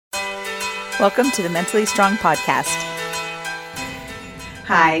Welcome to the Mentally Strong Podcast.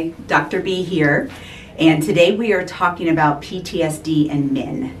 Hi, Dr. B here, and today we are talking about PTSD and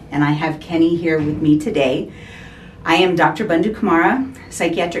men, and I have Kenny here with me today. I am Dr. Bandhu Kumara,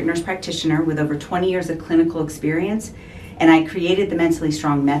 psychiatric nurse practitioner with over 20 years of clinical experience, and I created the Mentally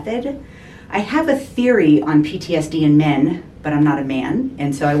Strong method. I have a theory on PTSD in men, but I'm not a man,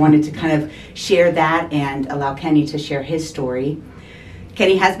 and so I wanted to kind of share that and allow Kenny to share his story.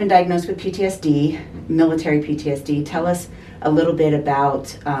 Kenny has been diagnosed with PTSD, military PTSD. Tell us a little bit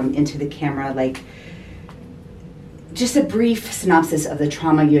about, into the camera, like just a brief synopsis of the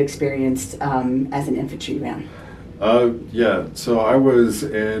trauma you experienced as an infantryman. So I was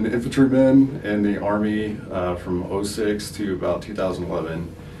an infantryman in the Army from 2006 to about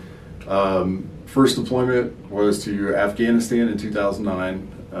 2011. First deployment was to Afghanistan in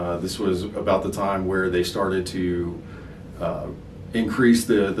 2009. This was about the time where they started to increase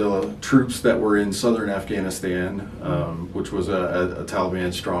the troops that were in southern Afghanistan, which was a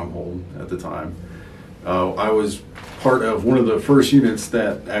Taliban stronghold at the time. I was part of one of the first units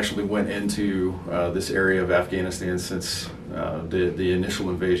that actually went into this area of Afghanistan since the initial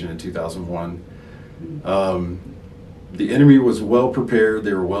invasion in 2001. The enemy was well prepared,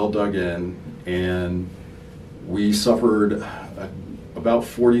 they were well dug in, and we suffered about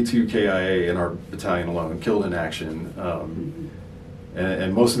 42 KIA in our battalion alone, killed in action.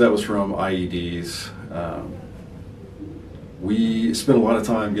 And most of that was from IEDs. We spent a lot of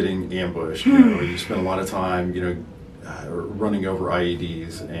time getting ambushed. You spend a lot of time, running over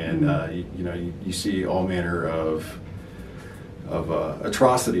IEDs, and you see all manner of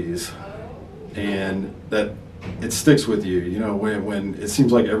atrocities, and that it sticks with you. When it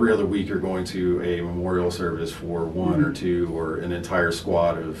seems like every other week you're going to a memorial service for one or two or an entire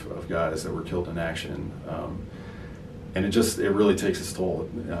squad of guys that were killed in action. And it really takes its toll.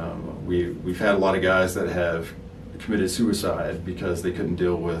 We've had a lot of guys that have committed suicide because they couldn't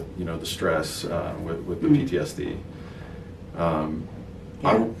deal with the stress with the PTSD.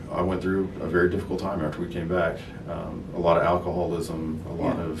 I went through a very difficult time after we came back. A lot of alcoholism, a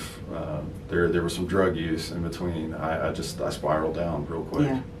lot of there was some drug use in between. I spiraled down real quick.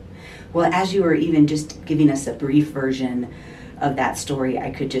 Yeah. Well, as you were even just giving us a brief version of that story, I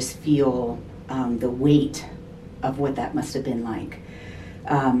could just feel the weight of what that must have been like.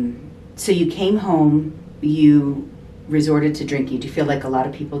 So you came home, you resorted to drinking. Do you feel like a lot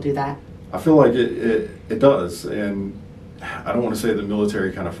of people do that? I feel like it does, and I don't want to say the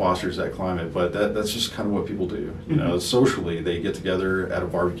military kind of fosters that climate, but that's just kind of what people do. Socially, they get together at a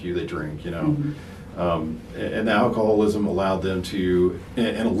barbecue, they drink, and the alcoholism allowed them to,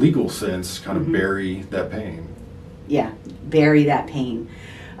 in a legal sense, kind of bury that pain. Yeah, bury that pain.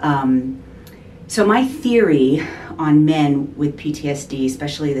 So my theory on men with PTSD,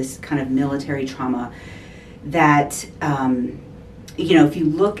 especially this kind of military trauma, that, if you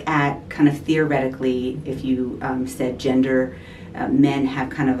look at kind of theoretically, if you said gender, men have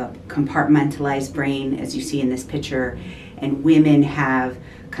kind of a compartmentalized brain, as you see in this picture, and women have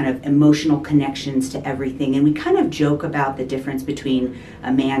kind of emotional connections to everything. And we kind of joke about the difference between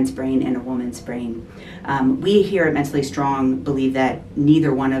a man's brain and a woman's brain. We here at Mentally Strong believe that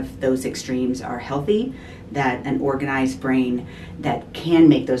neither one of those extremes are healthy, that an organized brain that can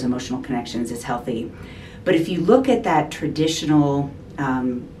make those emotional connections is healthy. But if you look at that traditional,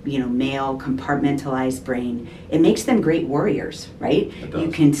 male compartmentalized brain, it makes them great warriors, right? You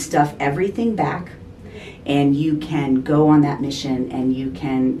can stuff everything back, and you can go on that mission, and you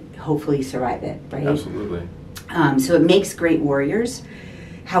can hopefully survive it, right? Absolutely. So it makes great warriors.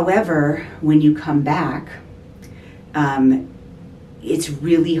 However, when you come back, it's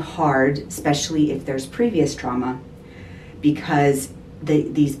really hard, especially if there's previous trauma, because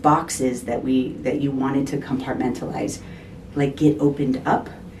these boxes that you wanted to compartmentalize, like, get opened up,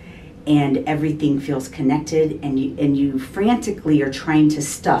 and everything feels connected, and you frantically are trying to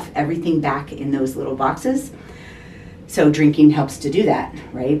stuff everything back in those little boxes. So drinking helps to do that,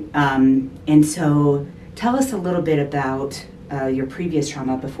 right? And so tell us a little bit about your previous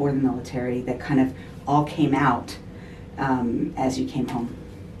trauma before the military that kind of all came out as you came home.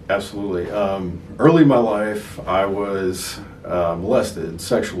 Absolutely. Early in my life, I was molested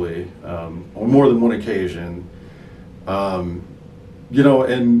sexually on more than one occasion. And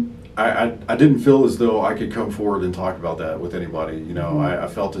I didn't feel as though I could come forward and talk about that with anybody. I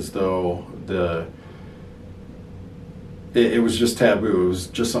felt as though it was just taboo. It was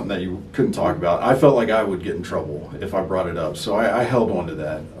just something that you couldn't talk about. I felt like I would get in trouble if I brought it up, so I held on to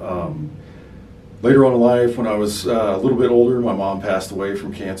that. Later on in life, when I was a little bit older, my mom passed away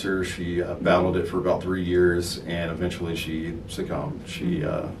from cancer. She battled it for about 3 years, and eventually she succumbed. She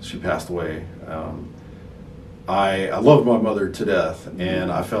passed away. I loved my mother to death,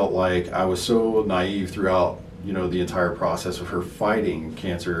 and I felt like I was so naive throughout, the entire process of her fighting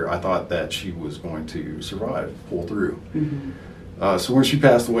cancer. I thought that she was going to survive, pull through. Mm-hmm. So when she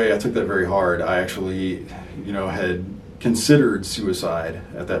passed away, I took that very hard. I actually, had considered suicide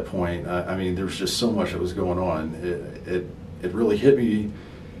at that point. I mean, there was just so much that was going on. It really hit me.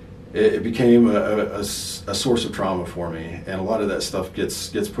 It became a source of trauma for me, and a lot of that stuff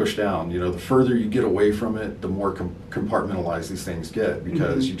gets pushed down. The further you get away from it, the more compartmentalized these things get,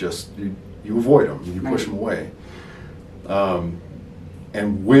 because you avoid them, you push them away.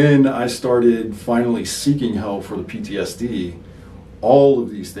 And when I started finally seeking help for the PTSD, all of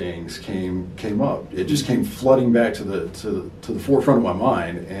these things came up. It just came flooding back to the forefront of my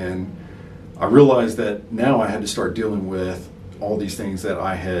mind, and I realized that now I had to start dealing with all these things that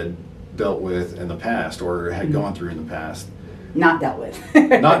I had dealt with in the past, or had gone through in the past. Not dealt with.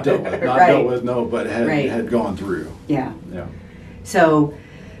 Not dealt with. Not Right. dealt with. No, but had gone through. Yeah. Yeah. So,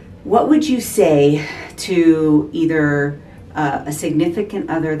 what would you say to either a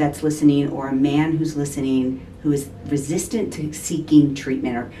significant other that's listening, or a man who's listening who is resistant to seeking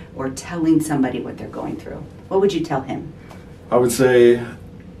treatment or telling somebody what they're going through? What would you tell him? I would say,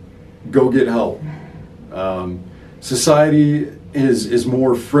 go get help. Society is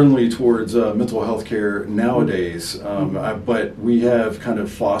more friendly towards mental health care nowadays, but we have kind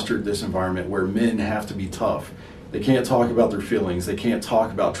of fostered this environment where men have to be tough. They can't talk about their feelings. They can't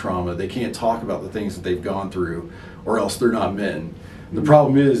talk about trauma. They can't talk about the things that they've gone through, or else they're not men. The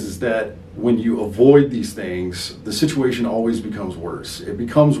problem is that when you avoid these things, the situation always becomes worse. It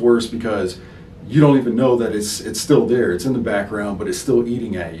becomes worse because you don't even know that it's still there. It's in the background, but it's still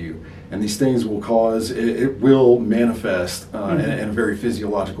eating at you. And these things will cause, it will manifest in a very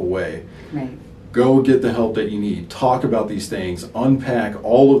physiological way. Right. Go get the help that you need. Talk about these things. Unpack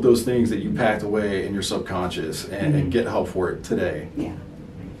all of those things that you packed away in your subconscious, and get help for it today. Yeah,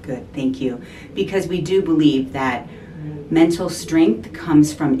 good, thank you. Because we do believe that mental strength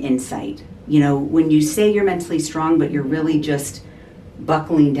comes from insight. When you say you're mentally strong, but you're really just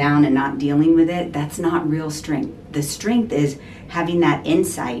buckling down and not dealing with it, that's not real strength. The strength is having that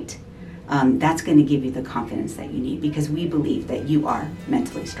insight. That's going to give you the confidence that you need, because we believe that you are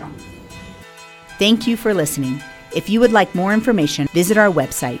mentally strong. Thank you for listening. If you would like more information, visit our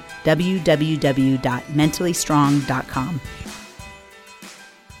website, www.mentallystrong.com.